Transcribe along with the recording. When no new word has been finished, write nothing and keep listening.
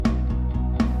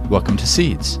Welcome to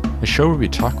Seeds, a show where we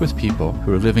talk with people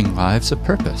who are living lives of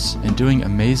purpose and doing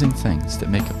amazing things that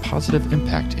make a positive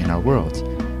impact in our world.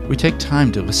 We take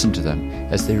time to listen to them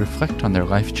as they reflect on their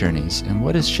life journeys and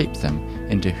what has shaped them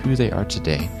into who they are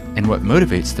today and what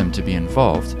motivates them to be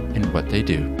involved in what they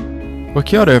do. Well,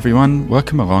 kia ora, everyone.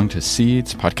 Welcome along to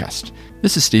Seeds Podcast.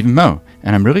 This is Stephen Moe,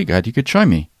 and I'm really glad you could join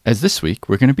me, as this week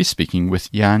we're going to be speaking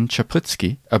with Jan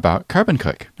Czaplicki about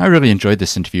CarbonClick. I really enjoyed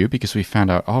this interview because we found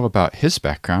out all about his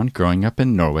background growing up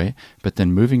in Norway, but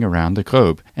then moving around the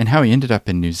globe, and how he ended up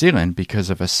in New Zealand because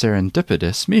of a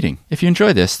serendipitous meeting. If you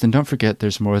enjoy this, then don't forget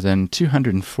there's more than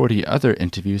 240 other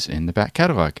interviews in the back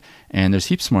catalog, and there's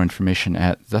heaps more information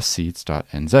at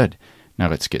theseeds.nz. Now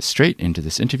let's get straight into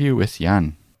this interview with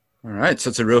Jan. All right, so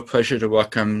it's a real pleasure to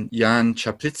welcome Jan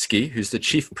Czaplicki, who's the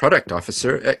Chief Product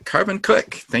Officer at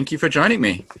CarbonClick. Thank you for joining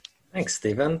me. Thanks,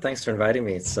 Stephen. Thanks for inviting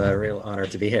me. It's a real honor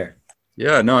to be here.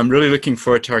 Yeah, no, I'm really looking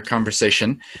forward to our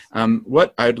conversation.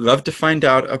 What I'd love to find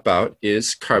out about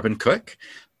is CarbonClick.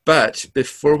 But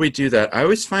before we do that, I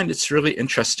always find it's really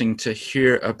interesting to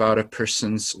hear about a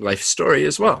person's life story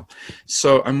as well.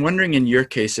 So I'm wondering in your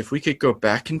case, if we could go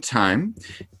back in time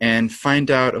and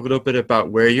find out a little bit about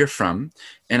where you're from.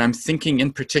 And I'm thinking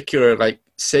in particular, like,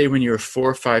 say when you were 4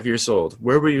 or 5 years old,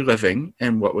 where were you living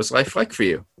and what was life like for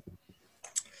you?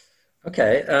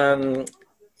 Okay.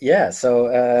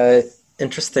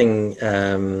 Interesting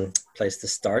place to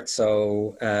start.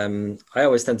 So I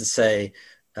always tend to say,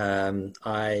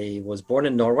 I was born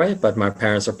in Norway, but my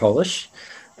parents are Polish.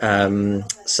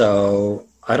 So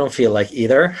I don't feel like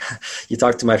either. You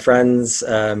talk to my friends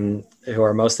who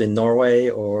are mostly in Norway,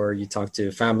 or you talk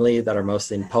to family that are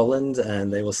mostly in Poland,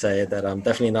 and they will say that I'm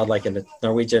definitely not like a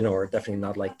Norwegian or definitely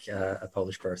not like a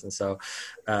Polish person. So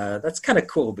that's kind of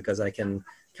cool because I can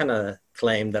kind of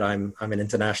claim that I'm an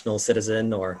international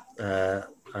citizen, or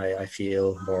I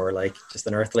feel more like just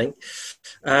an earthling.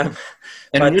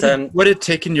 What had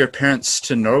taken your parents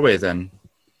to Norway then?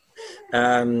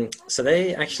 So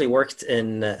they actually worked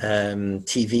in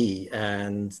TV,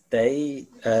 and they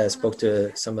spoke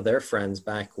to some of their friends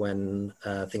back when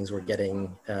things were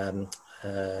getting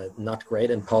not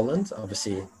great in Poland.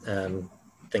 Obviously,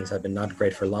 things had been not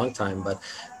great for a long time, but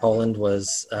Poland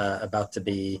was about to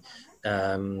be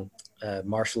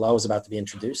martial law was about to be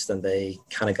introduced, and they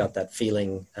kind of got that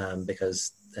feeling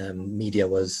because media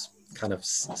was kind of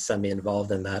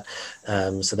semi-involved in that.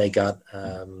 So they got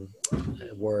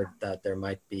word that there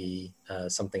might be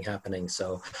something happening.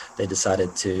 So they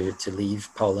decided to leave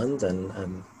Poland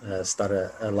and start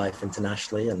a life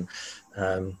internationally. And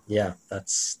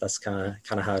that's kind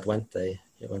of how it went. They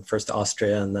went first to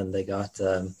Austria, and then they got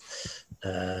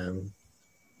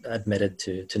admitted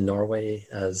to Norway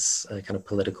as kind of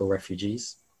political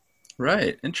refugees.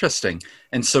 Right. Interesting.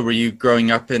 And so were you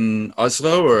growing up in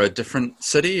Oslo or a different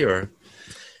city, or?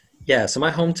 Yeah. So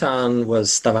my hometown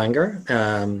was Stavanger,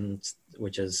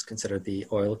 which is considered the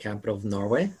oil capital of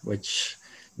Norway, which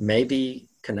maybe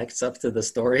connects up to the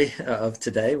story of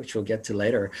today, which we'll get to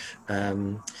later.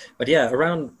 But yeah,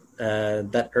 around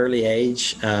that early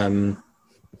age,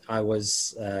 I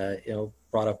was,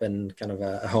 brought up in kind of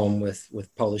a home with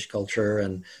Polish culture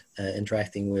and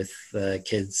interacting with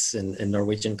kids in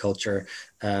Norwegian culture.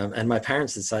 And my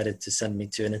parents decided to send me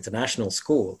to an international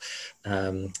school,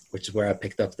 which is where I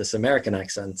picked up this American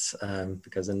accent,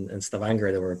 because in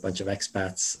Stavanger, there were a bunch of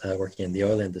expats working in the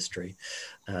oil industry.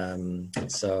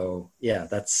 So yeah,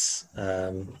 that's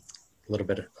a little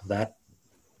bit of that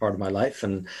part of my life.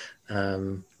 And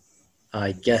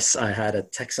I guess I had a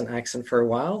Texan accent for a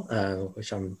while,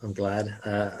 which I'm glad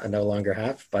I no longer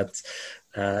have. But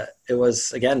it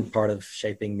was, again, part of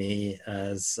shaping me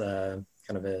as kind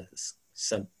of a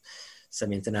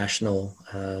semi-international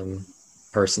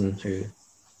person who,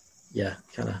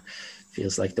 kind of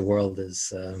feels like the world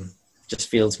is just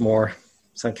feels more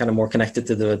connected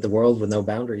to the world with no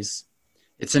boundaries.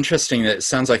 It's interesting that it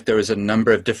sounds like there was a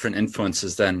number of different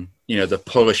influences then, the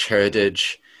Polish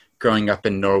heritage, growing up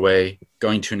in Norway,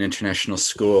 going to an international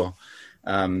school.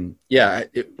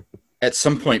 At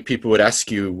some point people would ask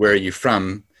you, where are you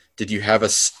from? Did you have a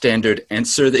standard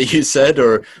answer that you said,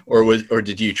 or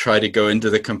did you try to go into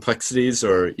the complexities,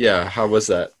 or how was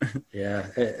that? Yeah,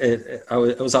 it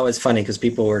was always funny because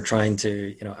people were trying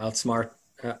to,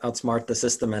 outsmart the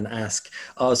system and ask,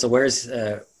 oh, so where's,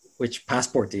 which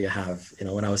passport do you have?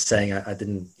 When I was saying I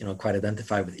didn't, quite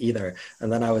identify with either.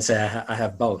 And then I would say I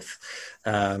have both.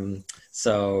 I've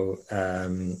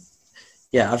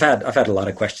had a lot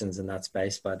of questions in that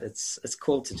space, but it's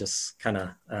cool to just kind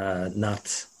of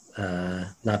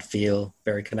not feel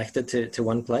very connected to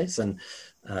one place. And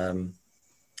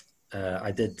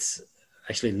I did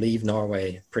actually leave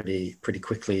Norway pretty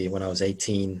quickly when I was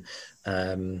 18.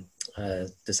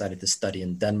 Decided to study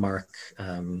in Denmark.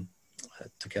 I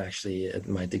took actually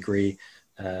my degree,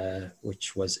 which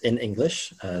was in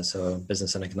English, so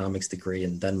business and economics degree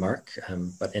in Denmark,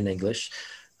 but in English.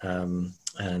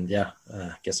 And yeah,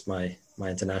 I guess my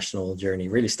international journey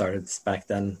really started back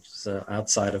then, so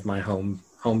outside of my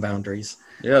home boundaries.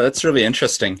 Yeah, that's really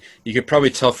interesting. You could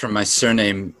probably tell from my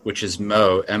surname, which is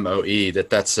Moe, M-O-E, that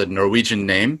that's a Norwegian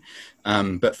name.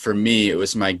 But for me, it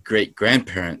was my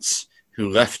great-grandparents who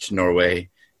left Norway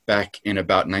back in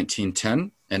about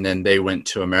 1910, and then they went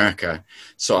to America.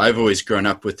 So I've always grown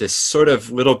up with this sort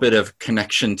of little bit of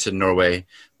connection to Norway,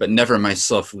 but never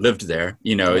myself lived there.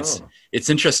 You know, Oh, it's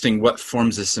interesting what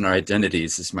forms us in our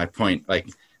identities, is my point. Like,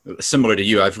 similar to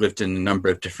you, I've lived in a number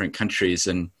of different countries,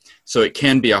 and so it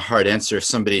can be a hard answer if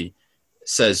somebody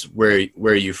says, where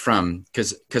are you from?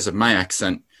 Because of my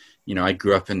accent. You know, I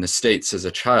grew up in the States as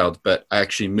a child, but I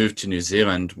actually moved to New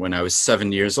Zealand when I was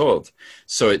 7 years old.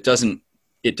 So it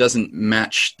doesn't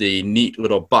match the neat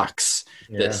little box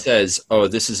that yeah. says, oh,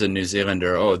 this is a New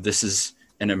Zealander, oh, this is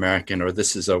an American, or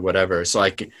this is a whatever. So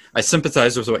I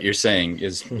sympathize with what you're saying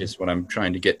is what I'm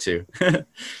trying to get to.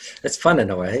 It's fun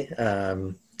in a way,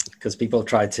 because people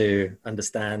try to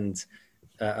understand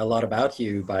a lot about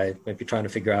you by maybe trying to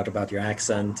figure out about your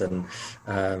accent and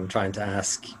trying to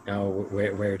ask,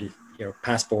 where do your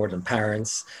passport and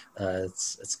parents.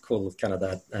 It's cool, kind of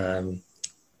that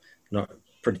not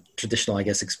pretty traditional, I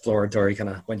guess, exploratory kind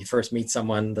of when you first meet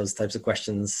someone. Those types of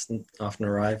questions often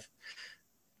arrive.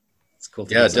 It's cool to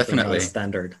do Yeah, something definitely.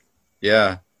 non-standard.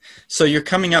 Yeah. So you're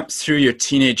coming up through your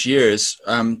teenage years.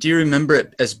 Do you remember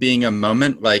it as being a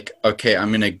moment like, okay,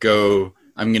 I'm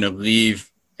going to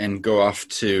leave and go off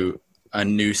to a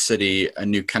new city, a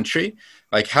new country?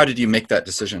 Like, how did you make that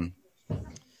decision?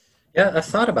 Yeah, I've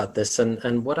thought about this,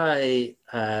 and what I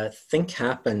think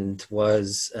happened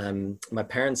was my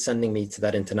parents sending me to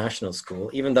that international school.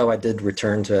 Even though I did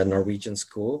return to a Norwegian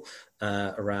school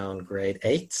around grade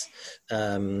eight,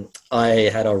 I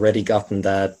had already gotten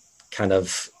that kind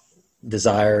of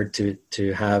desire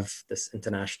to have this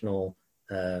international,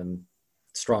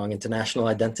 strong international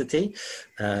identity.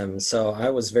 So I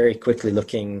was very quickly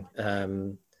looking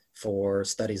for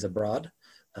studies abroad.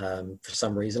 For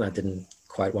some reason, I didn't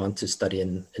quite want to study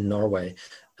in Norway.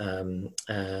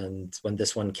 And when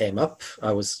this one came up,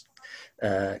 I was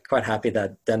quite happy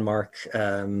that Denmark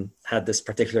had this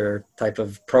particular type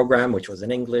of program, which was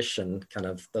in English and kind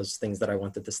of those things that I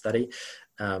wanted to study.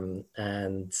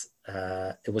 And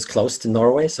it was close to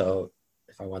Norway, so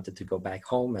if I wanted to go back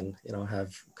home and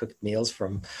have cooked meals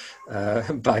from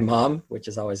by mom, which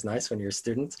is always nice when you're a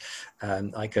student,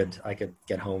 I could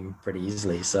get home pretty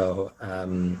easily. So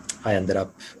I ended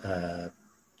up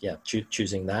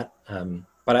choosing that.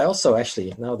 But I also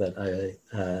actually, now that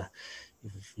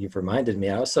you've reminded me,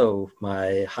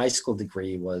 my high school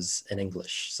degree was in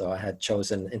English. So I had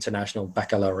chosen International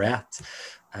Baccalaureate,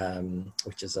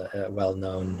 which is a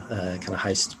well-known kind of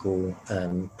high school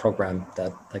program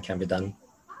that can be done.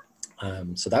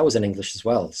 So that was in English as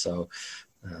well. So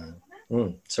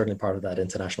certainly part of that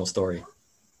international story.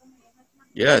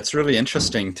 Yeah, it's really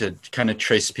interesting to kind of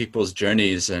trace people's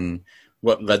journeys and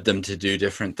what led them to do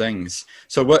different things.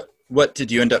 So what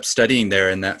did you end up studying there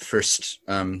in that first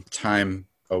time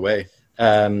away?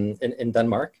 In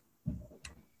Denmark.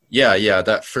 Yeah,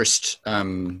 that first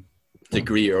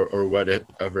degree or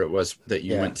whatever it was that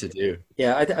you Yeah, went to do.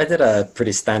 yeah, I did a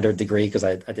pretty standard degree because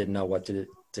I didn't know what to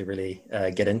really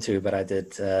get into, but I did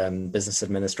business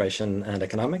administration and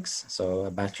economics, so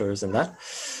a bachelor's in that.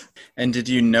 And did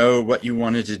you know what you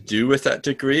wanted to do with that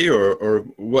degree, or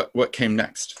what came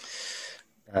next?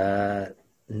 Uh,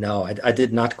 no, I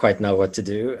did not quite know what to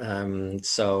do.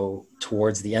 So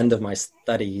towards the end of my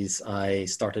studies, I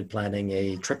started planning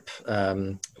a trip.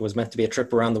 It was meant to be a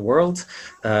trip around the world,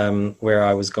 where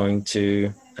I was going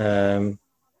to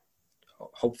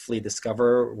hopefully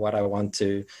discover what I want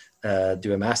to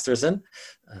do a master's in,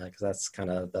 because that's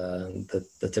kind of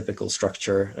the typical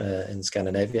structure in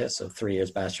Scandinavia. So 3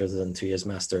 years bachelor's and 2 years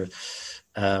master.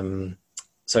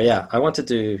 So yeah, I wanted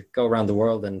to go around the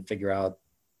world and figure out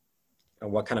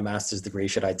what kind of master's degree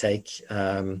should I take.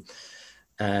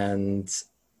 And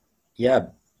yeah,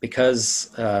 because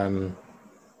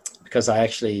I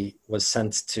actually was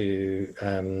sent to,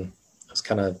 I was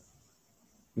kind of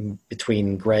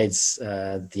between grades.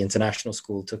 The international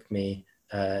school took me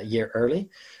a year early.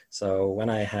 So when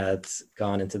I had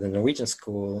gone into the Norwegian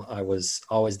school, I was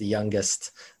always the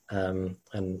youngest, and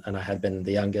I had been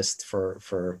the youngest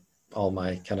for all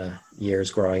my kind of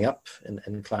years growing up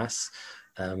in class.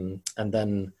 And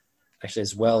then actually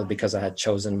as well, because I had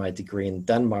chosen my degree in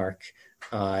Denmark,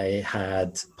 I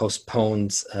had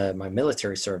postponed my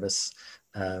military service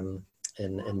in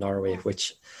Norway,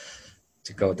 which,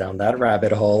 to go down that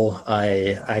rabbit hole,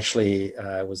 I actually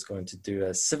was going to do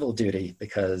a civil duty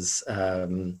because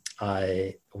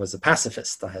I was a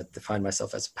pacifist. I had defined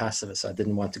myself as a pacifist. So I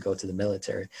didn't want to go to the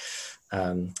military.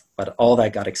 But all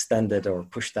that got extended or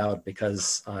pushed out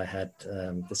because I had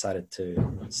decided to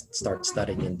start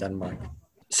studying in Denmark.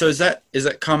 So is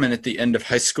that common at the end of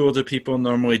high school? Do people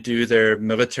normally do their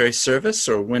military service,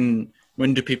 or when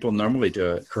do people normally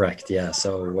do it? Correct. Yeah.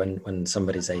 So when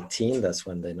somebody's 18, that's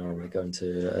when they normally go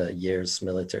into a year's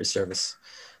military service,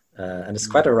 and it's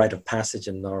quite a rite of passage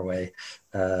in Norway.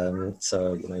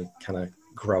 So you kind of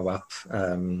grow up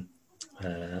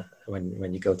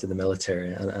when you go to the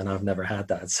military, and I've never had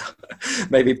that. So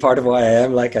maybe part of why I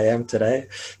am like I am today.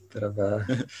 Bit of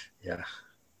yeah.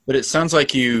 But it sounds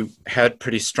like you had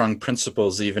pretty strong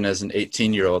principles even as an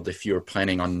 18-year-old if you were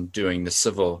planning on doing the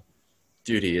civil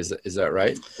duty. Is that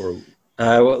right? Or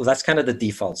well, that's kind of the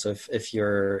default. So if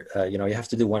you're you have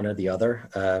to do one or the other.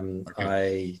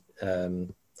 Okay.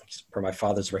 Per my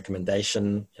father's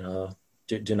recommendation,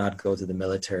 do not go to the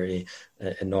military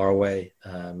in Norway.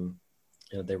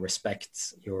 They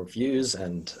respect your views,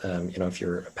 and if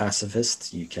you're a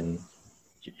pacifist,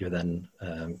 you're then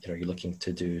you're looking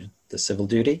to do the civil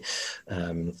duty.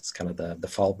 It's kind of the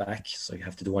fallback, so you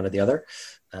have to do one or the other.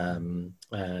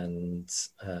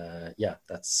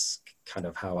 That's kind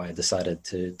of how I decided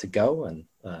to go, and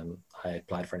I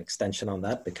applied for an extension on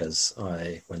that because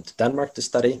I went to Denmark to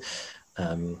study,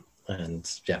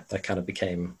 that kind of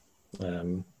became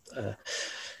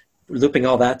looping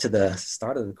all that to the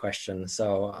start of the question.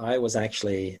 So I was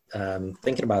actually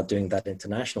thinking about doing that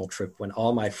international trip when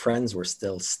all my friends were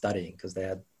still studying, because they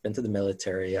had been to the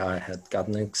military. I had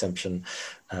gotten an exemption.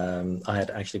 I had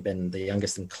actually been the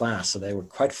youngest in class, so they were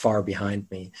quite far behind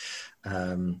me.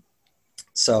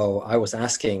 So I was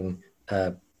asking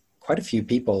quite a few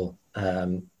people,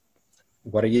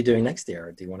 what are you doing next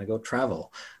year? Do you want to go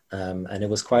travel? And it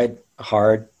was quite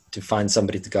hard to find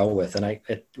somebody to go with. And I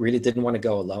really didn't want to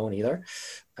go alone either.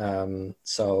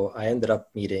 So I ended up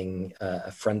meeting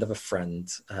a friend of a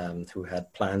friend who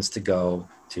had plans to go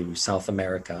to South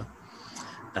America.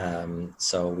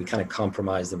 So we kind of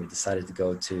compromised and we decided to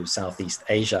go to Southeast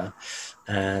Asia.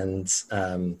 And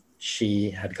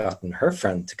she had gotten her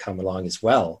friend to come along as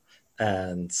well.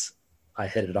 And I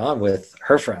hit it on with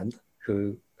her friend,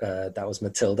 who that was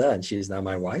Matilda, and she's now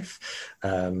my wife.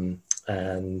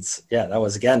 That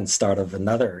was again start of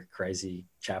another crazy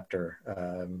chapter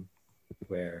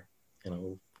where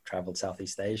traveled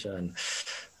Southeast Asia and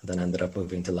then ended up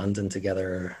moving to London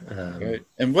together. Right.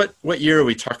 And what year are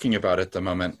we talking about at the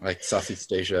moment, like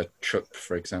Southeast Asia trip,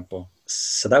 for example?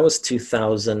 So that was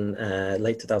 2000,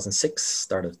 late 2006,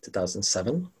 start of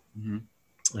 2007. Mm-hmm.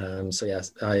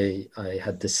 I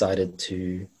had decided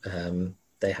to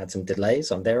they had some delays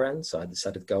on their end, so I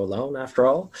decided to go alone after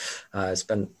all. I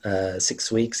spent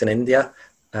 6 weeks in India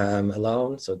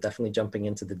alone, so definitely jumping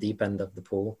into the deep end of the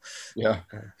pool. Yeah.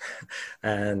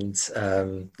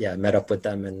 Met up with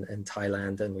them in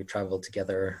Thailand, and we traveled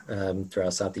together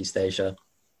throughout Southeast Asia.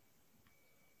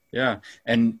 Yeah.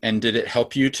 And did it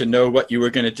help you to know what you were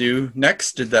going to do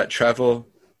next? Did that travel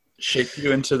shape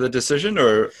you into the decision,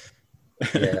 or?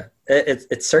 Yeah,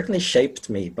 it certainly shaped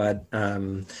me, but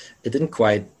it didn't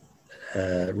quite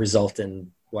result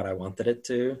in what I wanted it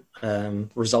to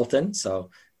result in.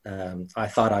 So I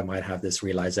thought I might have this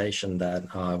realization that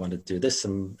I want to do this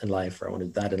in life, or I want to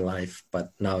do that in life.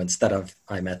 But no, instead of,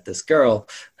 I met this girl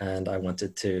and I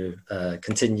wanted to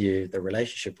continue the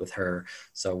relationship with her.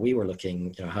 So we were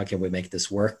looking, how can we make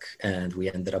this work? And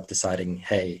we ended up deciding,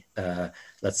 hey,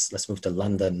 let's move to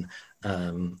London.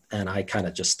 And I kind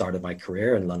of just started my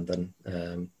career in London.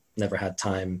 Never had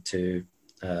time to,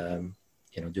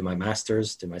 do my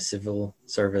master's, do my civil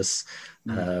service,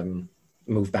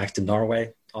 move back to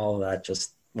Norway. All of that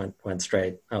just went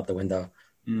straight out the window.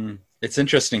 It's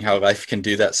interesting how life can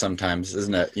do that sometimes,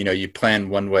 isn't it? You plan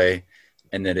one way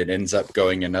and then it ends up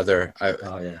going another.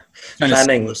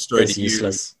 Planning is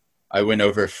useless. I went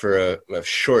over for a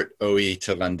short OE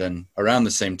to London around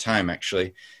the same time,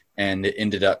 actually. And it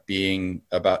ended up being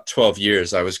about 12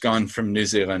 years. I was gone from New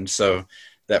Zealand. So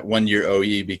that 1 year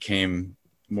OE became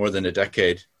more than a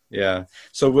decade. Yeah.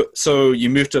 So you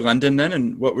moved to London then,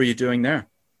 and what were you doing there?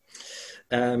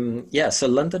 So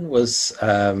London was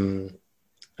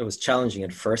was challenging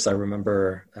at first. I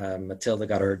remember Matilda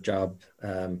got her job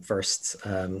first,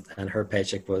 and her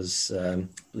paycheck was, I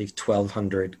believe,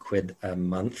 1,200 quid a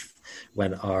month,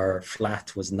 when our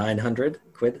flat was 900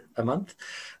 quid a month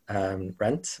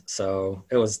rent. So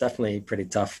it was definitely pretty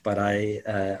tough. But I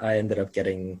ended up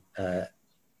getting a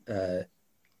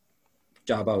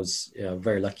job I was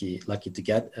very lucky to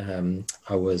get.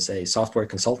 I was a software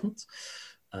consultant.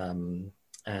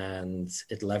 And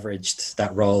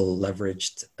that role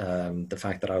leveraged the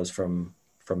fact that I was from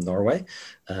Norway,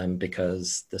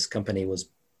 because this company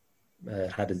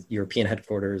had a European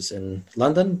headquarters in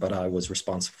London, but I was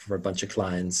responsible for a bunch of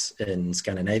clients in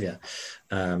Scandinavia.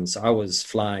 So I was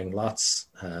flying lots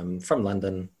from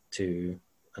London to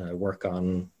work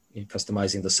on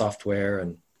customizing the software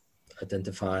and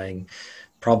identifying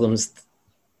problems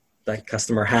that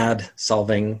customer had,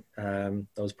 solving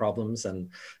those problems, and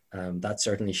that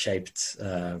certainly shaped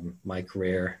my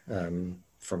career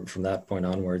from that point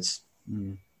onwards.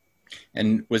 Mm.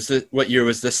 And what year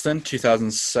was this then?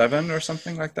 2007 or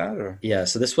something like that? Or yeah,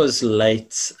 so this was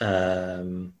late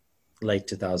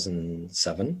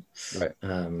 2007. Right.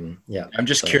 Yeah. I'm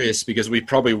just curious because we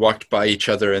probably walked by each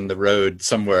other in the road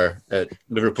somewhere at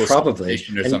Liverpool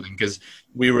Station or something, because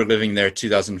we were living there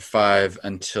 2005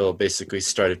 until basically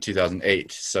start of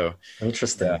 2008. So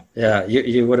interesting. Yeah,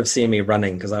 you would have seen me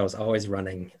running, because I was always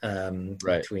running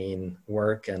right. between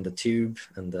work and the tube,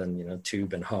 and then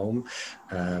tube and home.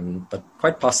 But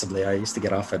quite possibly I used to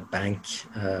get off at Bank.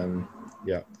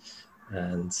 Yeah.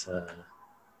 And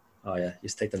oh yeah,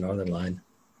 used to take the Northern Line.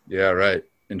 Yeah, right.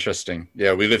 Interesting.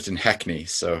 Yeah, we lived in Hackney,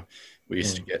 so we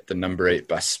used to get the number 8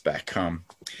 bus back home.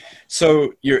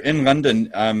 So you're in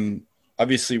London.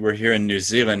 Obviously, we're here in New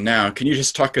Zealand now. Can you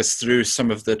just talk us through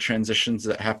some of the transitions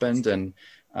that happened? And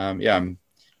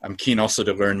I'm keen also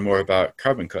to learn more about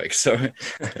Carbon Click. So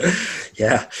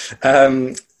yeah.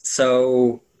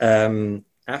 So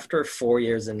after 4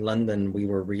 years in London, we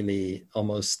were really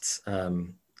almost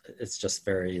it's just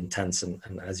very intense, and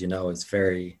as you know, it's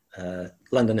very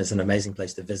London is an amazing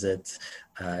place to visit.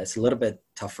 It's a little bit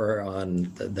tougher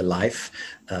on the life,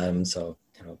 so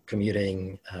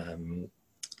commuting,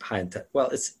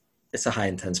 it's a high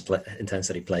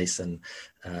intensity place, and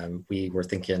we were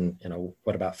thinking,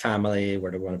 what about family?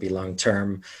 Where do we want to be long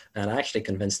term? And I actually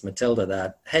convinced Matilda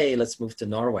that, hey, let's move to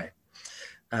Norway.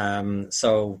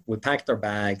 So we packed our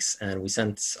bags and we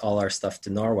sent all our stuff to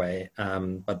Norway.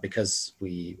 But because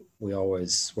we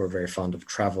always were very fond of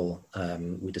travel,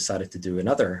 we decided to do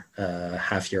another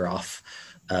half year off.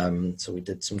 So we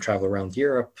did some travel around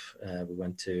Europe. We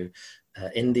went to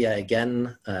India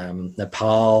again,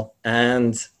 Nepal,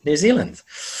 and New Zealand.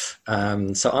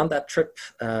 So on that trip,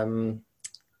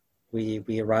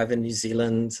 we arrive in New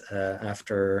Zealand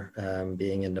after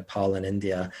being in Nepal and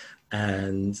India,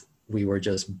 and we were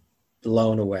just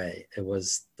blown away. It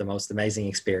was the most amazing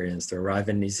experience to arrive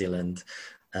in New Zealand.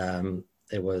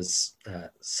 It was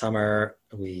summer.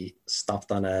 We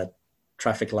stopped on a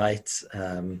traffic light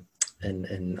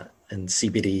in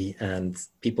CBD, and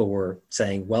people were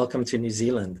saying, "Welcome to New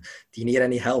Zealand. Do you need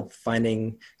any help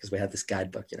finding?" Because we had this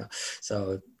guidebook,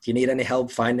 So, do you need any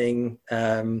help finding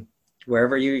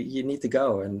wherever you need to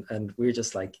go? And we were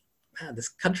just like, man, this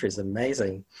country is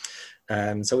amazing.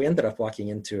 So we ended up walking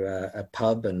into a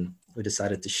pub, and we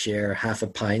decided to share half a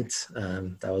pint.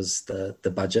 That was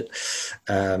the budget,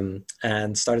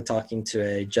 and started talking to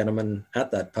a gentleman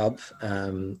at that pub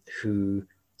who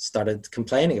started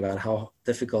complaining about how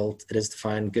difficult it is to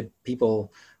find good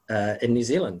people in New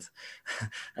Zealand.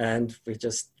 And we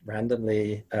just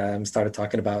randomly started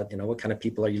talking about, what kind of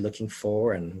people are you looking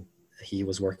for? And he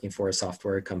was working for a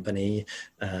software company.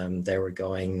 They were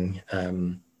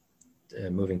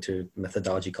moving to a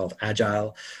methodology called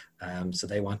Agile. So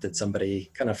they wanted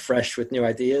somebody kind of fresh with new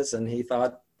ideas, and he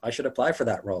thought I should apply for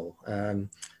that role. And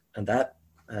that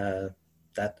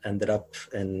ended up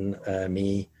in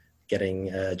me getting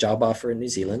a job offer in New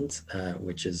Zealand,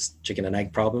 which is chicken and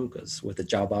egg problem, because with a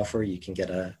job offer, you can get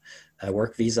a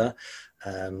work visa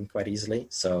quite easily.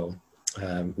 So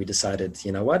we decided,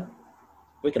 what?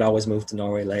 We could always move to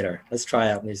Norway later. Let's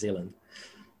try out New Zealand.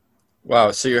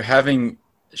 Wow. So you're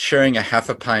sharing a half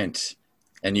a pint,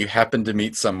 and you happen to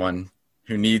meet someone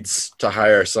who needs to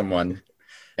hire someone,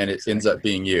 and it ends up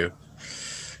being you.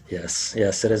 Yes,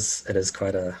 it is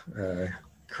quite a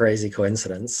crazy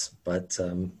coincidence, but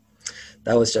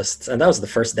that was the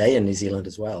first day in New Zealand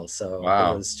as well. So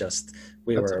wow. It was just,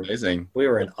 amazing. We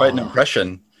were in quite an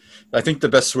impression. I think the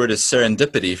best word is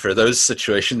serendipity for those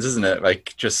situations, isn't it?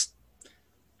 Like just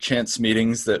chance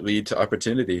meetings that lead to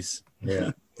opportunities.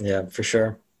 Yeah, for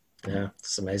sure. Yeah,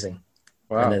 it's amazing.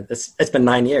 Wow. And it's been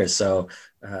 9 years, so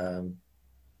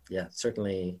yeah,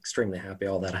 certainly extremely happy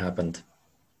all that happened.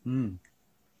 Mm.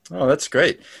 Oh, that's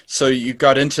great. So you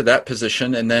got into that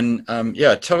position, and then,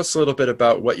 yeah, tell us a little bit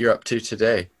about what you're up to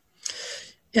today.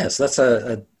 Yeah, so that's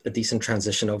a decent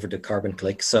transition over to Carbon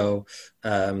Click. So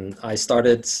I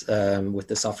started with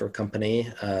the software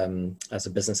company as a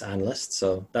business analyst.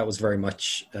 So that was very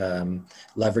much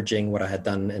leveraging what I had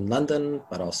done in London,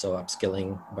 but also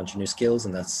upskilling a bunch of new skills.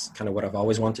 And that's kind of what I've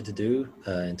always wanted to do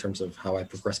in terms of how I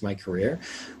progress my career.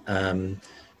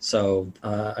 So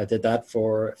I did that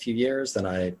for a few years. Then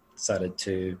I decided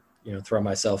to throw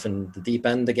myself in the deep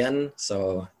end again.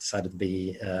 So I decided to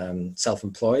be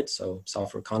self-employed, so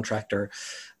software contractor.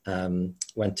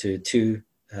 Went to two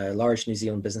large New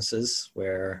Zealand businesses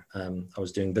where I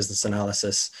was doing business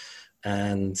analysis.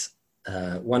 And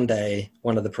one day,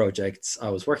 one of the projects I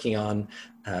was working on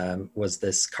was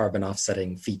this carbon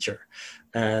offsetting feature.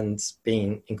 And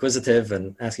being inquisitive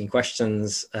and asking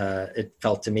questions, it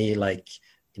felt to me like,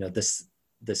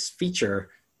 this feature,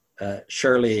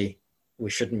 surely we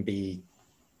shouldn't be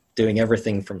doing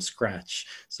everything from scratch.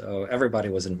 So everybody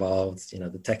was involved.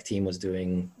 The tech team was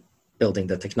building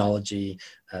the technology.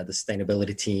 The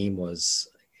sustainability team was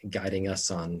guiding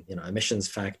us on, emissions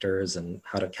factors and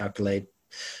how to calculate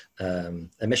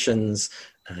emissions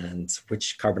and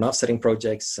which carbon offsetting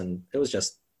projects. And it was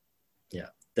just,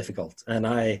 difficult. And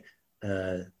I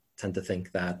tend to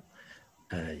think that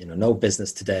no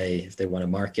business today, if they want to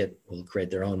market, will create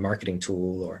their own marketing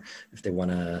tool, or if they want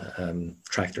to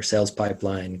track their sales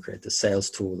pipeline, create the sales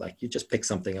tool. Like, you just pick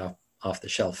something up off the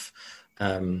shelf.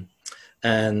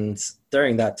 And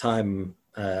during that time,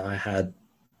 I had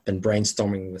been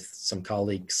brainstorming with some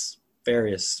colleagues,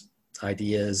 various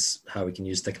ideas, how we can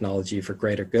use technology for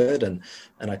greater good. And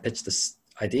I pitched this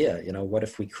idea, what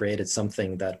if we created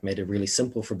something that made it really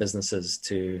simple for businesses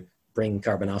to bring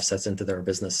carbon offsets into their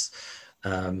business?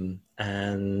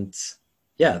 And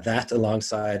yeah, that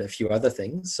alongside a few other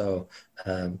things. So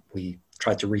we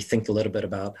tried to rethink a little bit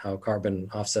about how carbon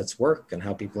offsets work and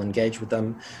how people engage with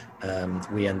them.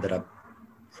 We ended up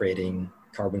creating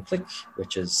Carbon Click,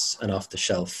 which is an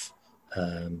off-the-shelf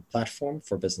platform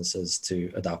for businesses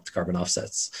to adopt carbon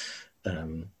offsets.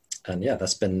 And yeah,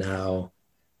 that's been now,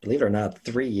 believe it or not,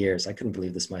 3 years. I couldn't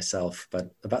believe this myself,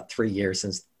 but about 3 years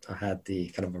since I had the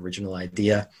kind of original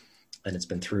idea, and it's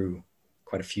been through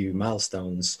quite a few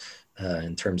milestones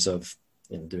in terms of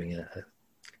doing a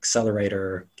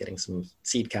accelerator, getting some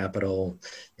seed capital,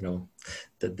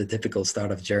 the typical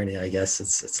startup journey. I guess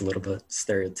it's a little bit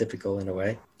stereotypical in a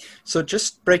way. So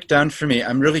just break down for me.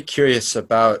 I'm really curious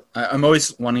about, I'm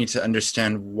always wanting to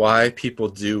understand why people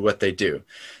do what they do.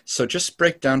 So just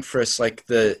break down for us, like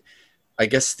the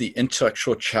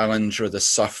intellectual challenge or the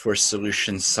software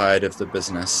solution side of the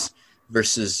business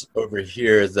versus over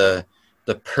here, the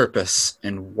purpose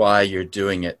and why you're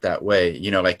doing it that way.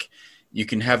 Like, you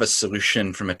can have a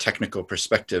solution from a technical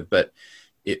perspective, but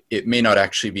it may not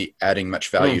actually be adding much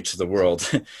value to the world.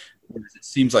 Whereas it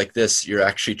seems like this, you're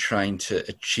actually trying to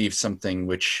achieve something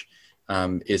which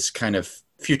is kind of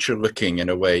future looking in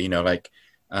a way, like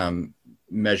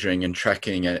measuring and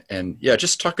tracking it. And yeah,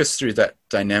 just talk us through that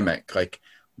dynamic. Like,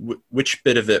 which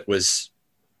bit of it was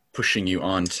pushing you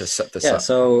on to set this up?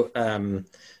 So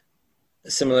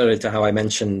similarly to how I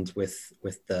mentioned with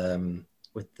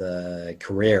the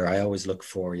career, I always look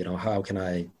for, how can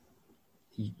I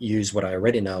use what I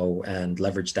already know and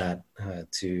leverage that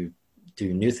to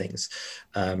do new things.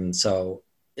 So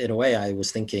in a way, I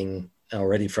was thinking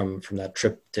already from that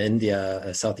trip to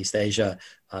India, Southeast Asia,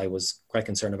 I was quite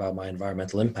concerned about my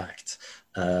environmental impact.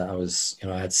 I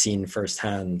had seen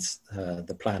firsthand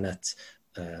the planet,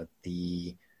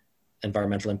 the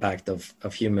environmental impact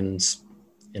of humans.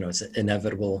 It's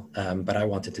inevitable, but I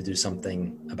wanted to do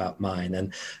something about mine.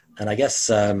 And I guess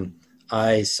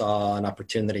I saw an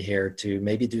opportunity here to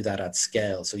maybe do that at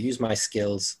scale. So use my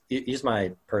skills, use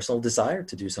my personal desire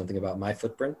to do something about my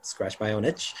footprint, scratch my own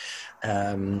itch,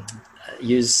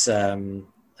 use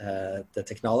the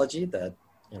technology that,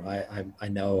 I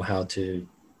know how to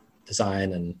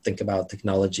design and think about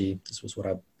technology. This was what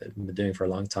I've been doing for a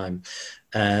long time.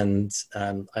 And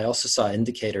I also saw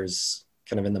indicators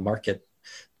kind of in the market.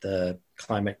 The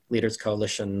Climate Leaders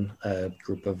Coalition, a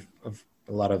group of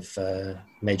a lot of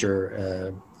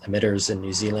major emitters in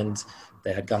New Zealand,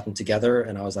 they had gotten together,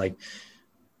 and I was like,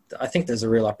 I think there's a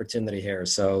real opportunity here.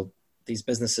 So these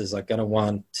businesses are going to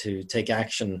want to take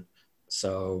action.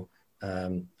 So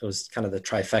it was kind of the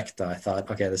trifecta. I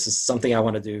thought, okay, this is something I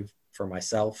want to do for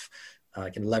myself. I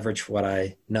can leverage what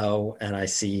I know, and I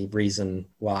see reason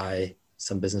why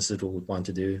some businesses would want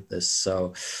to do this.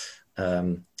 So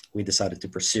we decided to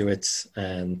pursue it,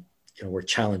 and we're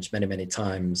challenged many, many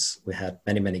times. We had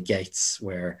many, many gates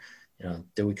where,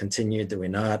 do we continue? Do we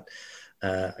not?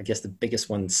 I guess the biggest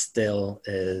one still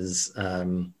is,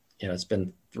 it's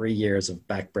been 3 years of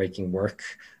backbreaking work.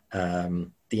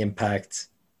 The impact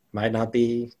might not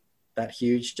be that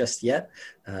huge just yet.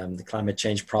 The climate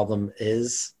change problem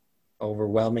is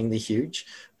overwhelmingly huge.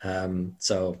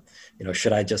 So,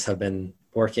 should I just have been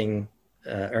working,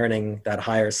 earning that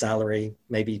higher salary,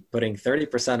 maybe putting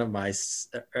 30% of my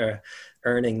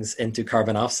earnings into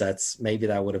carbon offsets, maybe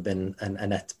that would have been a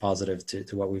net positive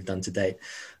to what we've done to date.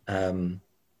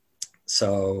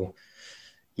 So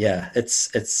yeah,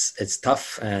 it's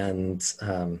tough, and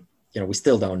we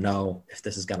still don't know if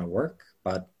this is going to work,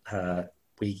 but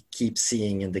we keep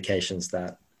seeing indications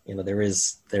that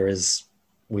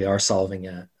we are solving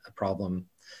a problem.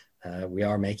 We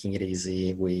are making it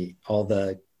easy. All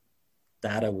the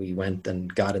data we went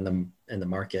and got in the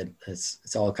market,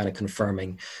 it's all kind of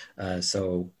confirming.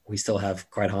 So we still have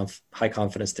quite high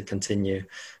confidence to continue,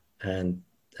 and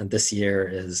this year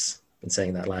is. Been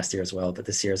saying that last year as well, but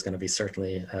this year is going to be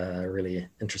certainly really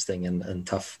interesting and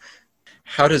tough.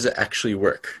 How does it actually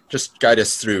work? Just guide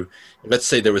us through. Let's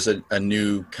say there was a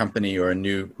new company or a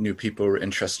new people were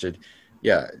interested.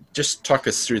 Yeah, just talk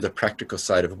us through the practical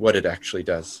side of what it actually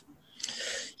does.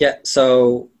 Yeah,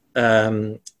 so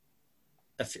a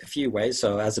few ways.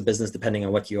 So as a business, depending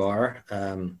on what you are,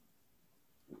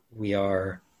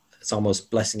 it's almost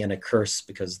blessing and a curse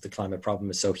because the climate problem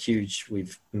is so huge.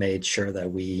 We've made sure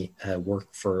that we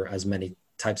work for as many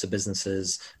types of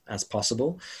businesses as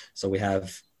possible. So we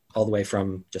have all the way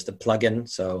from just a plugin,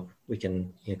 so we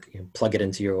can plug it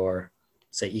into your,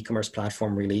 say, e-commerce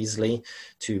platform really easily,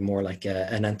 to more like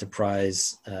an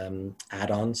enterprise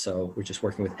add-on. So we're just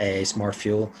working with AA Smart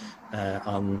Fuel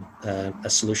on a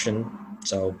solution.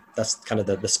 So that's kind of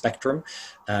the spectrum.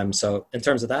 So in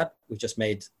terms of that, we've just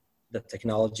made the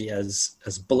technology as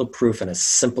bulletproof and as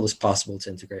simple as possible to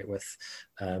integrate with.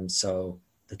 So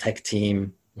the tech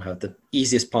team will have the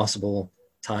easiest possible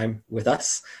time with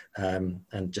us, and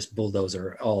just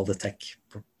bulldozer all the tech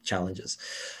challenges.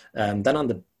 Then on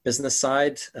the business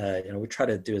side, we try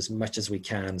to do as much as we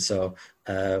can. So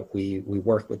we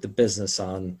work with the business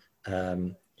on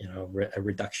a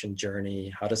reduction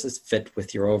journey. How does this fit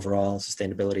with your overall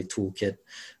sustainability toolkit?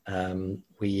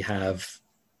 We have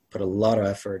put a lot of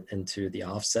effort into the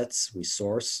offsets we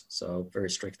source, so very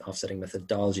strict offsetting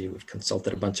methodology. We've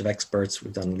consulted a bunch of experts.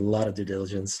 We've done a lot of due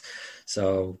diligence.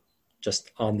 So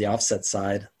just on the offset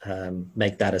side,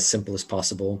 make that as simple as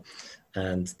possible.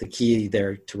 And the key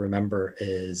there to remember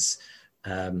is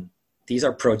these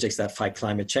are projects that fight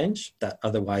climate change that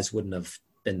otherwise wouldn't have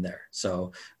been there.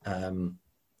 So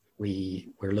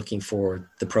we're looking for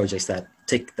the projects that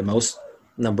tick the most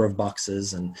number of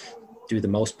boxes and do the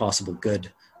most possible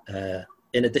good.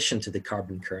 In addition to the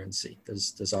carbon currency,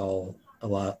 there's a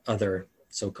lot other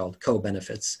so-called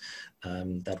co-benefits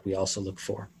that we also look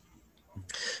for.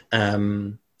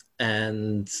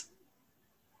 And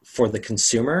for the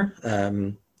consumer,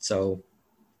 so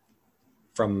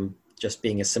from just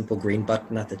being a simple green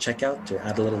button at the checkout to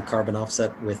add a little carbon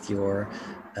offset with your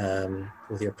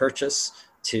purchase,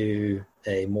 to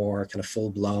a more kind of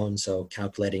full-blown, so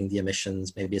calculating the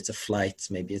emissions. Maybe it's a flight,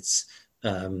 maybe it's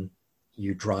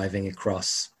you driving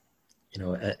across,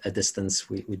 a distance.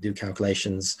 We do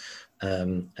calculations,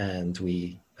 and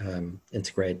we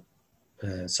integrate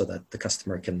so that the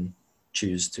customer can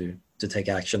choose to take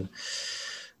action.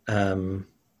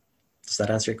 Does that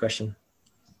answer your question?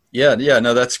 Yeah,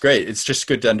 no, that's great. It's just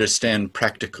good to understand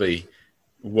practically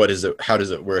what is it, how does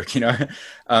it work,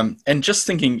 and just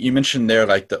thinking, you mentioned there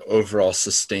like the overall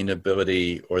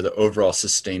sustainability or the overall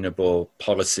sustainable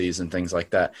policies and things like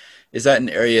that. Is that an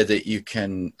area that you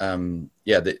can,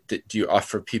 that do you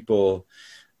offer people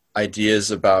ideas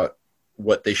about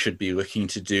what they should be looking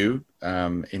to do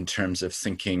in terms of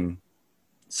thinking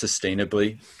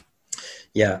sustainably?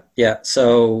 Yeah.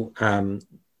 So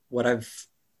what I've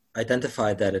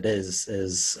identified that it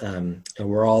is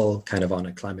we're all kind of on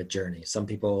a climate journey. Some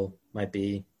people might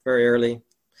be very early,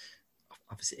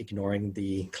 obviously ignoring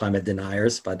the climate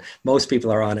deniers, but most people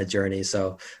are on a journey.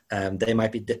 So they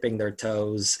might be dipping their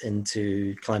toes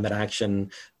into climate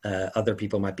action. Other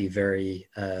people might be very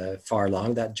far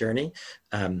along that journey.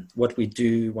 What we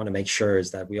do want to make sure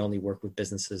is that we only work with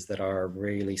businesses that are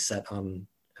really set on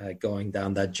going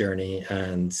down that journey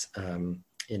and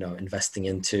investing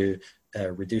into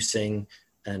reducing,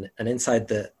 and inside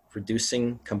the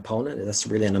reducing component, that's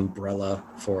really an umbrella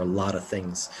for a lot of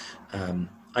things.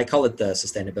 I call it the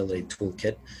sustainability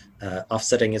toolkit.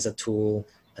 Offsetting is a tool.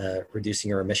 Reducing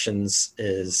your emissions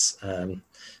is,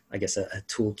 I guess, a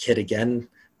toolkit again.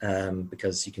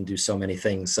 because you can do so many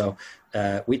things. So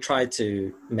we try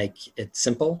to make it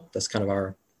simple. That's kind of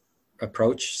our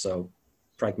approach. So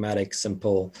pragmatic,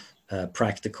 simple,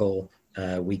 practical.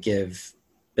 We give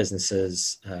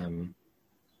businesses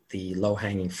the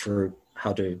low-hanging fruit,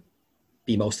 how to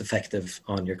be most effective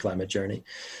on your climate journey,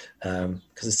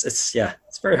 because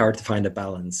it's very hard to find a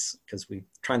balance, because we're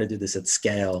trying to do this at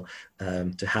scale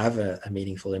to have a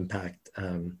meaningful impact,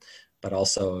 but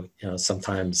also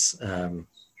sometimes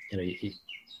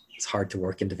it's hard to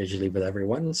work individually with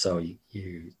everyone, so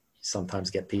you sometimes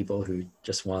get people who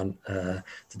just want to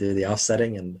do the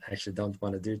offsetting and actually don't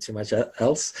want to do too much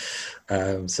else.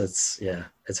 So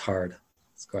it's hard.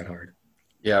 It's quite hard.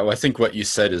 Yeah, well, I think what you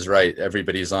said is right.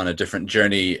 Everybody's on a different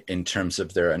journey in terms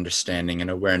of their understanding and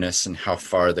awareness and how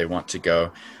far they want to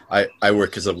go. I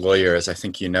work as a lawyer, as I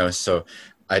think you know, so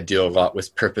I deal a lot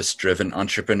with purpose-driven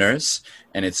entrepreneurs,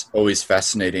 and it's always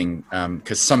fascinating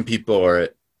because some people are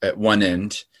at one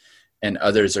end and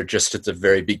others are just at the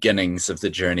very beginnings of the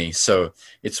journey. So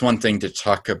it's one thing to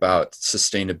talk about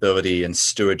sustainability and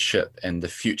stewardship and the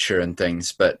future and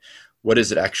things, but what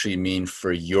does it actually mean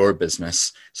for your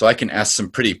business? So I can ask some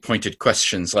pretty pointed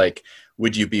questions like,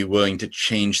 would you be willing to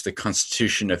change the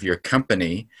constitution of your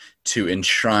company to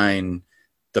enshrine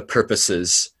the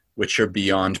purposes which are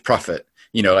beyond profit?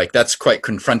 Like that's quite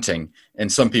confronting.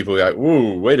 And some people are like,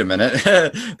 whoa, wait a minute.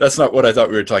 That's not what I thought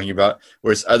we were talking about.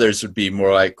 Whereas others would be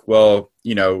more like, well,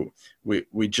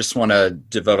 we just want to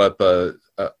develop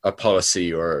a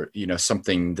policy or,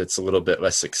 something that's a little bit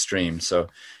less extreme. So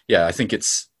yeah,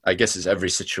 I guess every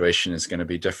situation is going to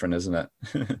be different, isn't it?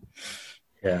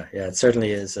 Yeah, it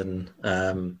certainly is. And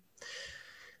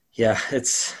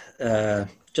it's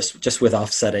just with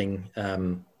offsetting,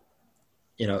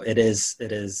 it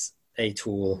is a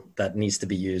tool that needs to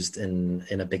be used in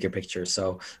a bigger picture.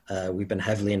 So we've been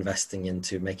heavily investing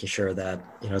into making sure that,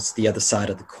 it's the other side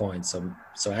of the coin. So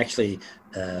actually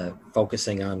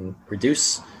focusing on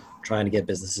reduce, trying to get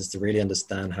businesses to really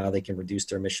understand how they can reduce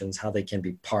their emissions, how they can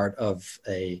be part of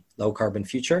a low carbon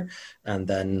future, and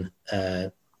then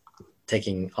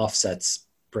taking offsets,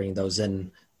 bringing those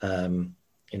in,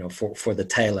 for the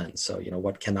tail end. So,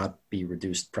 what cannot be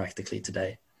reduced practically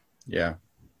today. Yeah.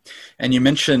 And you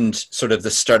mentioned sort of the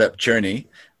startup journey.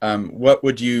 What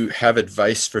would you have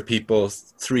advice for people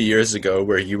 3 years ago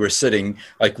where you were sitting?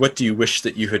 Like, what do you wish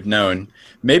that you had known?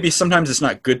 Maybe sometimes it's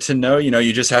not good to know,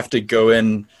 you just have to go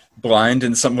in blind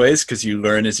in some ways because you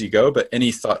learn as you go. But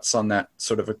any thoughts on that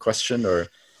sort of a question or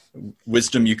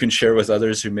wisdom you can share with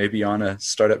others who may be on a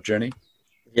startup journey?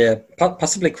 Yeah,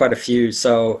 possibly quite a few.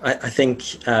 So I think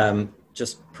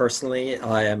just personally,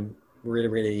 I am really,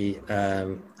 really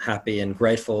happy and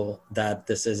grateful that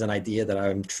this is an idea that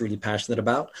I'm truly passionate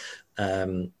about.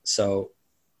 So,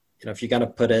 if you're going to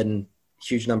put in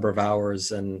huge number of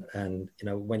hours and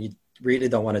when you really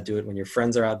don't want to do it, when your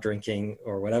friends are out drinking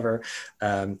or whatever,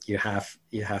 you have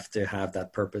to have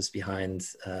that purpose behind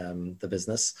the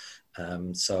business.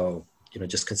 So,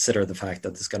 just consider the fact that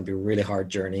it's going to be a really hard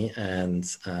journey, and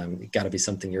it got to be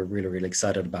something you're really, really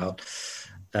excited about.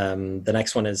 The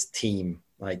next one is team.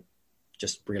 Like,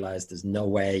 just realize there's no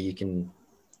way you can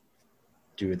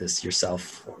do this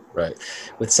yourself, right?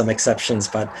 With some exceptions,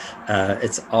 but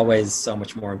it's always so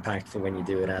much more impactful when you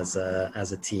do it as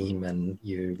a team, and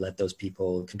you let those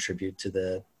people contribute to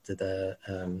the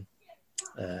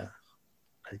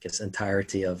I guess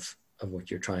entirety of what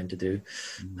you're trying to do.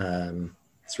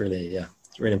 It's really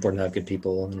important to have good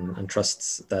people and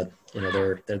trust that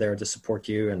they're there to support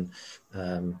you and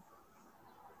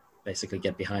basically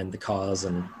get behind the cause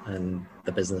and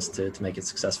the business to make it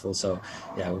successful. So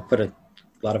we put a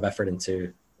lot of effort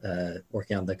into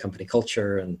working on the company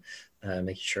culture and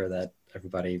making sure that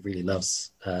everybody really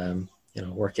loves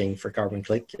working for Carbon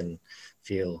Click and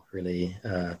feel really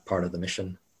part of the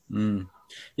mission.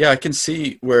 Yeah, I can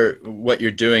see what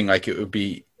you're doing. Like, it would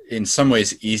be in some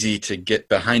ways easy to get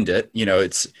behind it.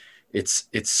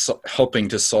 It's helping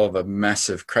to solve a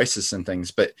massive crisis and things,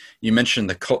 but you mentioned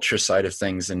the culture side of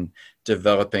things and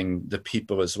developing the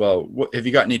people as well. Have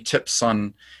you got any tips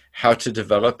on how to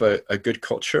develop a good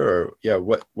culture, or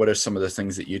what are some of the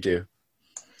things that you do?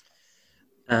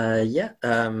 I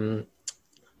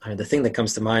mean, the thing that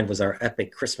comes to mind was our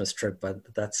epic Christmas trip,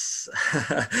 but that's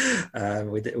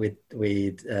we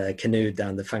canoed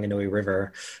down the Whanganui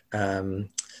River,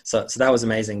 so that was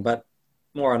amazing. But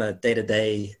more on a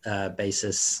day-to-day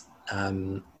basis,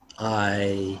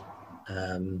 I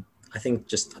think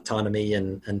just autonomy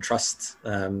and trust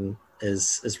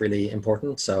is really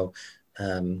important. So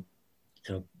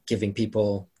giving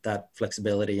people that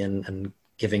flexibility and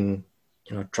giving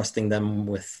trusting them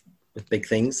with with big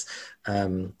things.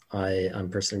 I'm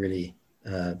personally really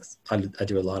I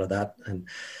do a lot of that, and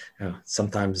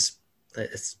sometimes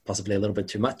it's possibly a little bit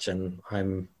too much, and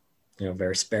I'm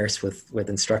very sparse with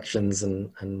instructions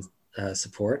and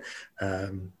support.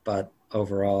 But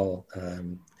overall,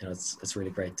 it's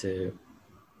really great to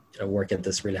work at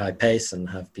this really high pace and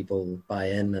have people buy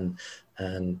in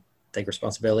and take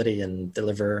responsibility and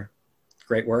deliver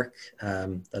great work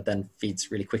that then feeds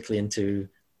really quickly into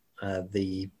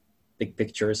the big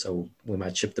picture. So we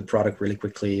might ship the product really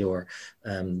quickly, or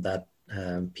that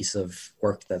piece of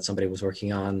work that somebody was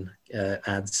working on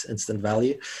adds instant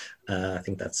value. I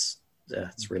think it's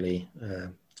really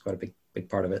it's quite a big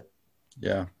part of it.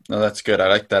 Yeah, no, that's good. I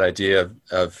like that idea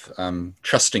of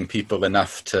trusting people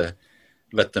enough to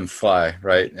let them fly,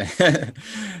 right?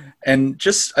 And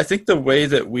just, I think the way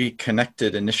that we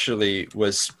connected initially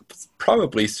was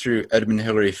probably through Edmund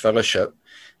Hillary Fellowship.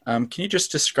 Can you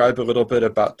just describe a little bit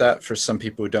about that for some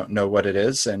people who don't know what it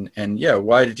is? And yeah,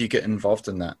 why did you get involved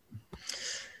in that?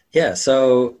 Yeah,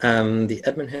 so the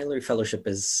Edmund Hillary Fellowship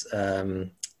is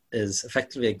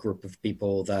effectively a group of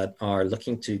people that are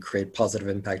looking to create positive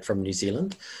impact from New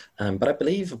Zealand. But I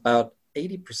believe about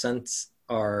 80%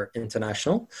 are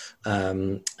international.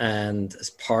 And as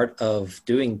part of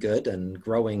doing good and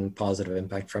growing positive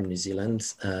impact from New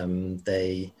Zealand,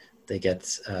 they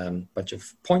get a bunch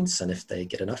of points. And if they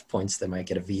get enough points, they might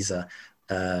get a visa,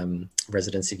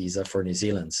 residency visa for New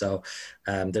Zealand. So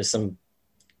there's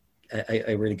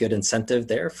a really good incentive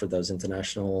there for those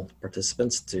international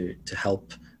participants to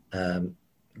help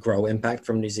grow impact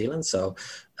from New Zealand. So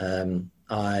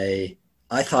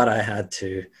I thought I had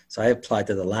to, so I applied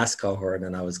to the last cohort,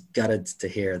 and I was gutted to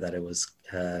hear that it was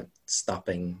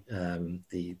stopping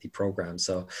the program.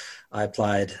 So I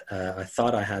applied. I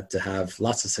thought I had to have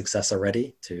lots of success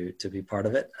already to be part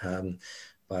of it.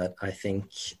 But I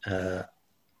think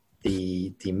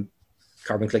the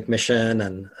Carbon Click mission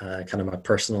and kind of my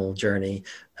personal journey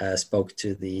spoke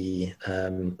to the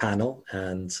panel,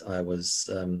 and I was,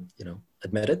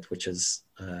 admitted, which is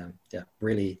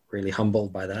really, really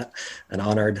humbled by that and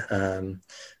honored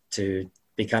to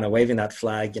be kind of waving that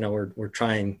flag. We're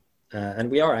trying,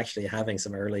 and we are actually having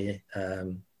some early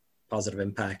positive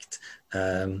impact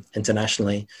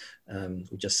internationally.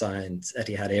 We just signed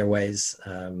Etihad Airways,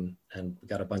 and we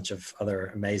got a bunch of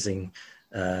other amazing,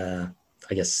 I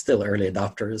guess, still early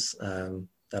adopters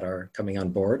that are coming on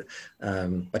board.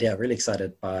 But yeah, really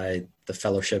excited by the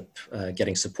fellowship,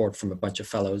 getting support from a bunch of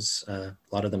fellows. A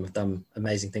lot of them have done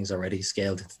amazing things already,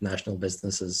 scaled international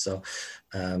businesses. So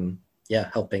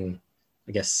helping,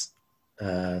 I guess,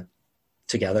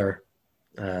 together,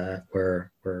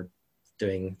 we're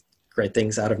doing great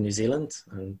things out of New Zealand,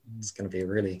 and it's going to be a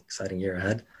really exciting year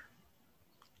ahead.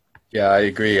 Yeah, I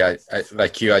agree. I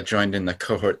like you, I joined in the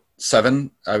cohort 7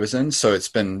 I was in. So it's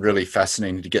been really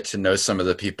fascinating to get to know some of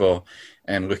the people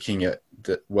and looking at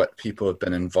what people have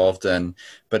been involved in.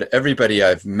 But everybody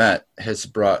I've met has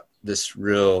brought this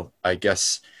real, I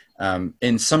guess,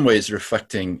 in some ways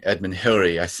reflecting Edmund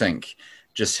Hillary, I think,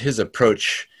 just his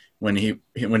approach when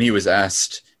he was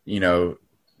asked,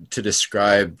 to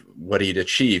describe what he'd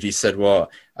achieved. He said,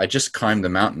 well, I just climbed the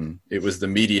mountain. It was the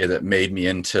media that made me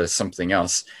into something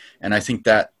else. And I think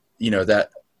that, that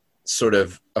sort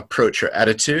of approach or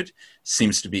attitude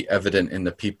seems to be evident in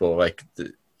the people. Like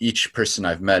each person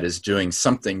I've met is doing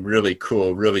something really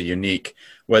cool, really unique,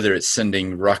 whether it's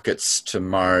sending rockets to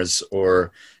Mars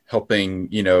or helping,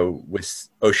 with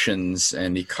oceans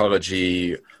and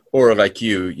ecology, or like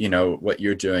you, what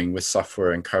you're doing with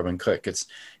software and Carbon Click. It's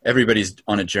everybody's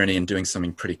on a journey and doing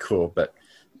something pretty cool, but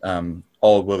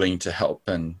all willing to help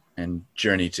and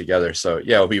journey together. So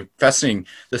yeah, it'll be fascinating.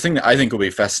 The thing that I think will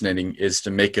be fascinating is to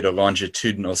make it a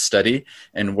longitudinal study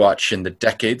and watch in the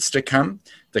decades to come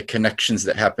the connections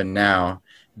that happen now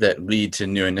that lead to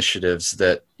new initiatives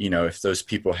that, if those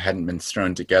people hadn't been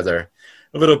thrown together,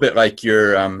 a little bit like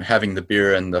you're having the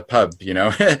beer in the pub,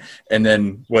 and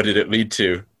then what did it lead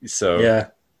to? So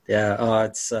yeah. Oh,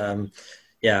 it's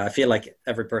I feel like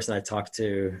every person I talk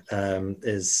to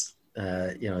is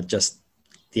just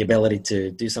the ability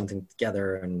to do something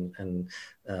together, and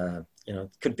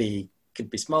could be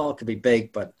small, could be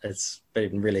big, but it's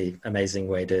been a really amazing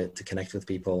way to connect with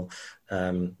people.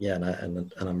 And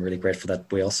I'm really grateful that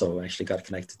we also actually got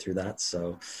connected through that.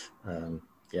 So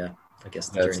I guess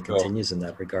the journey continues in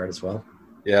that regard as well.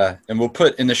 Yeah, and we'll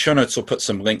put in the show notes, we'll put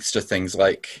some links to things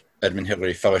like Edmund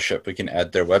Hillary Fellowship. We can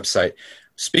add their website.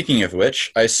 Speaking of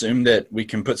which, I assume that we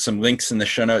can put some links in the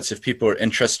show notes if people are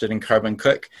interested in Carbon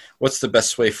Click. What's the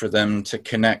best way for them to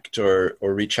connect or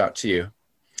reach out to you?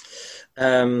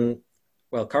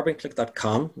 Well,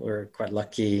 carbonclick.com, we're quite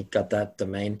lucky, got that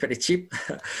domain pretty cheap.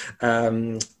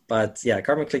 But yeah,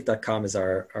 carbonclick.com is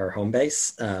our home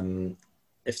base.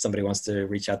 If somebody wants to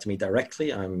reach out to me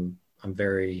directly, I'm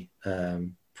very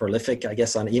prolific, I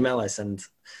guess, on email. I send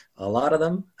a lot of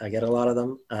them. I get a lot of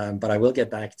them, but I will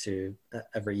get back to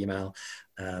every email.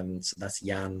 So that's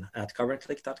Jan at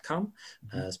carbonclick.com,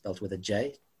 spelled with a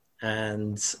J.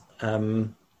 And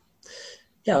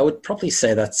yeah, I would probably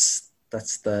say that's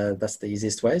the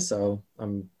easiest way. So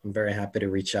I'm very happy to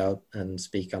reach out and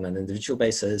speak on an individual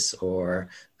basis, or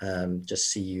just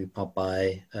see you pop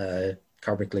by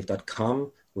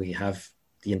carbonclick.com. We have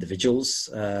the individuals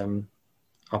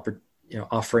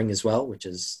offering as well, which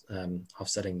is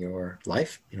offsetting your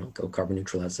life. Go carbon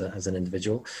neutral as an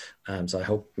individual. So I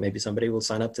hope maybe somebody will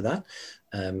sign up to that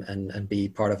and be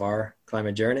part of our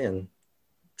climate journey and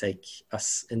take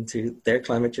us into their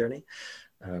climate journey.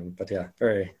 But yeah,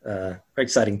 very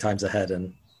exciting times ahead,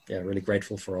 and yeah, really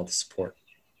grateful for all the support.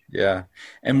 Yeah.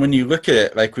 And when you look at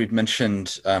it, like we've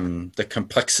mentioned, the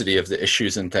complexity of the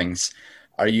issues and things,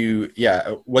 having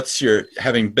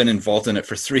been involved in it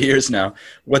for 3 years now,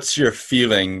 what's your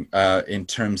feeling in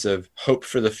terms of hope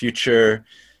for the future,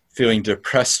 feeling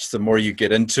depressed the more you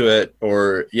get into it,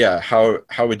 or how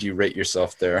would you rate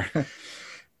yourself there?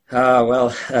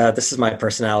 This is my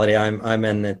personality. I'm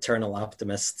an eternal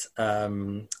optimist.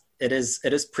 It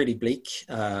is pretty bleak.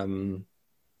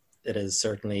 It is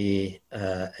certainly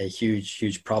a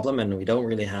huge problem, and we don't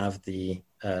really have the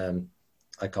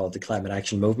I call it the climate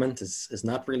action movement is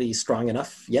not really strong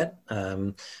enough yet.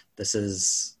 This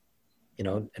is,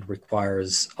 it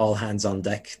requires all hands on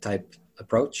deck type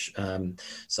approach.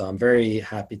 So I'm very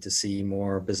happy to see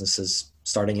more businesses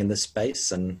starting in this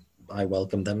space, and I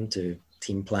welcome them to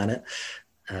Team Planet.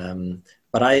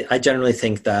 But I generally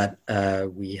think that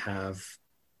we have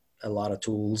a lot of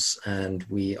tools, and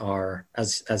we are,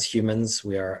 as humans,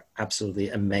 we are absolutely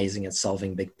amazing at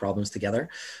solving big problems together.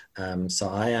 So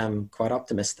I am quite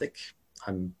optimistic.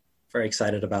 I'm very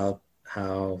excited about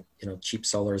how cheap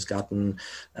solar has gotten,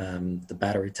 the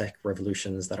battery tech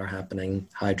revolutions that are happening,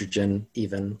 hydrogen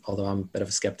even, although I'm a bit of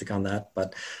a skeptic on that.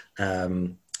 But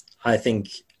I think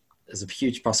there's a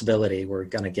huge possibility we're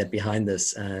going to get behind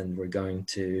this, and we're going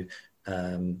to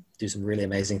do some really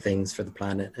amazing things for the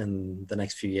planet in the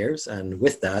next few years. And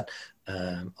with that,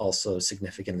 also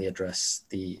significantly address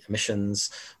the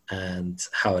emissions and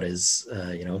how it is,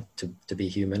 to be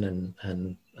human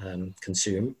and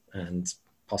consume. And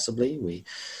possibly we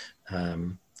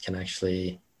can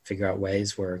actually figure out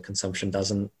ways where consumption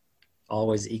doesn't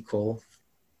always equal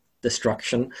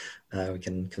destruction. We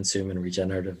can consume in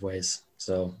regenerative ways.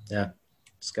 So yeah,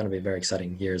 it's going to be very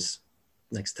exciting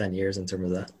next 10 years in terms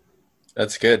of that.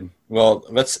 That's good. Well,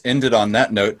 let's end it on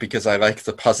that note, because I like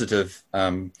the positive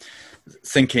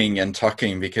thinking and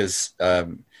talking, because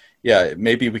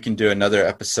maybe we can do another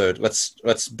episode.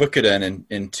 Let's book it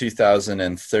in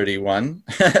 2031.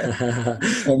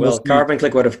 Well,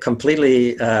 CarbonClick would have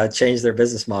completely changed their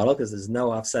business model, because there's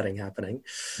no offsetting happening.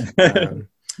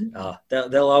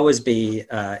 There'll always be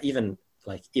even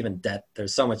debt.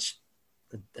 There's so much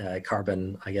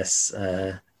carbon, I guess,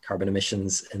 carbon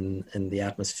emissions in the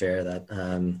atmosphere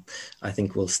that I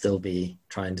think we'll still be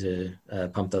trying to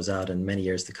pump those out in many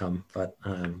years to come. But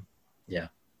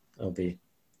it'll be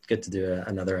good to do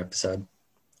another episode.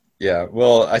 Yeah,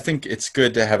 well, I think it's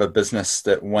good to have a business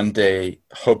that one day,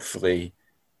 hopefully,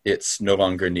 it's no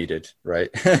longer needed,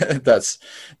 right?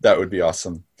 That would be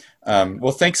awesome.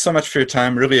 Well, thanks so much for your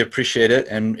time. Really appreciate it.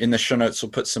 And in the show notes,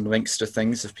 we'll put some links to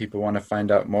things if people want to find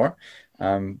out more.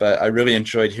 But I really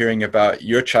enjoyed hearing about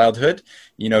your childhood,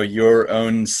 your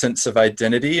own sense of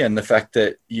identity, and the fact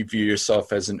that you view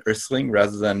yourself as an Earthling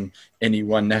rather than any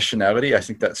one nationality. I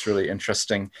think that's really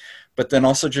interesting. But then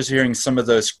also just hearing some of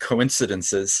those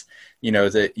coincidences,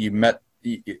 that you met,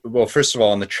 well, first of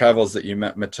all, in the travels that you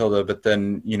met Matilda, but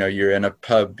then, you're in a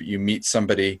pub, you meet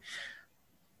somebody.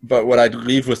 But what I'd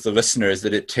leave with the listener is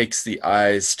that it takes the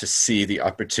eyes to see the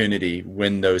opportunity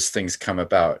when those things come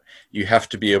about. You have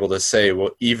to be able to say, well,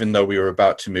 even though we were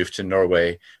about to move to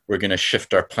Norway, we're going to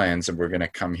shift our plans and we're going to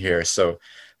come here. So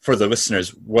for the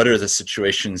listeners, what are the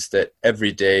situations that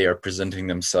every day are presenting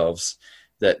themselves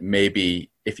that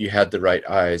maybe if you had the right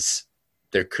eyes,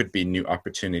 there could be new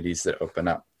opportunities that open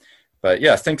up? But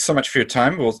yeah, thanks so much for your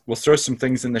time. We'll throw some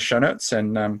things in the show notes,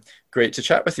 and great to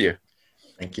chat with you.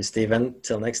 Thank you, Stephen.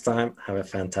 Till next time, have a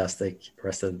fantastic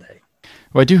rest of the day.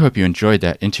 Well, I do hope you enjoyed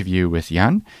that interview with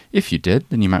Jan. If you did,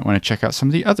 then you might want to check out some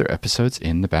of the other episodes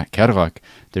in the back catalog.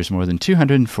 There's more than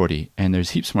 240, and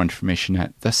there's heaps more information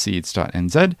at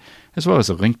theseeds.nz, as well as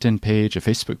a LinkedIn page, a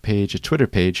Facebook page, a Twitter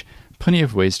page, plenty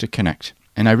of ways to connect.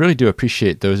 And I really do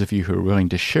appreciate those of you who are willing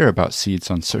to share about seeds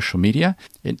on social media.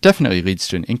 It definitely leads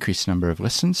to an increased number of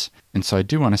listens, and so I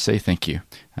do want to say thank you.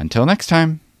 Until next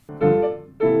time.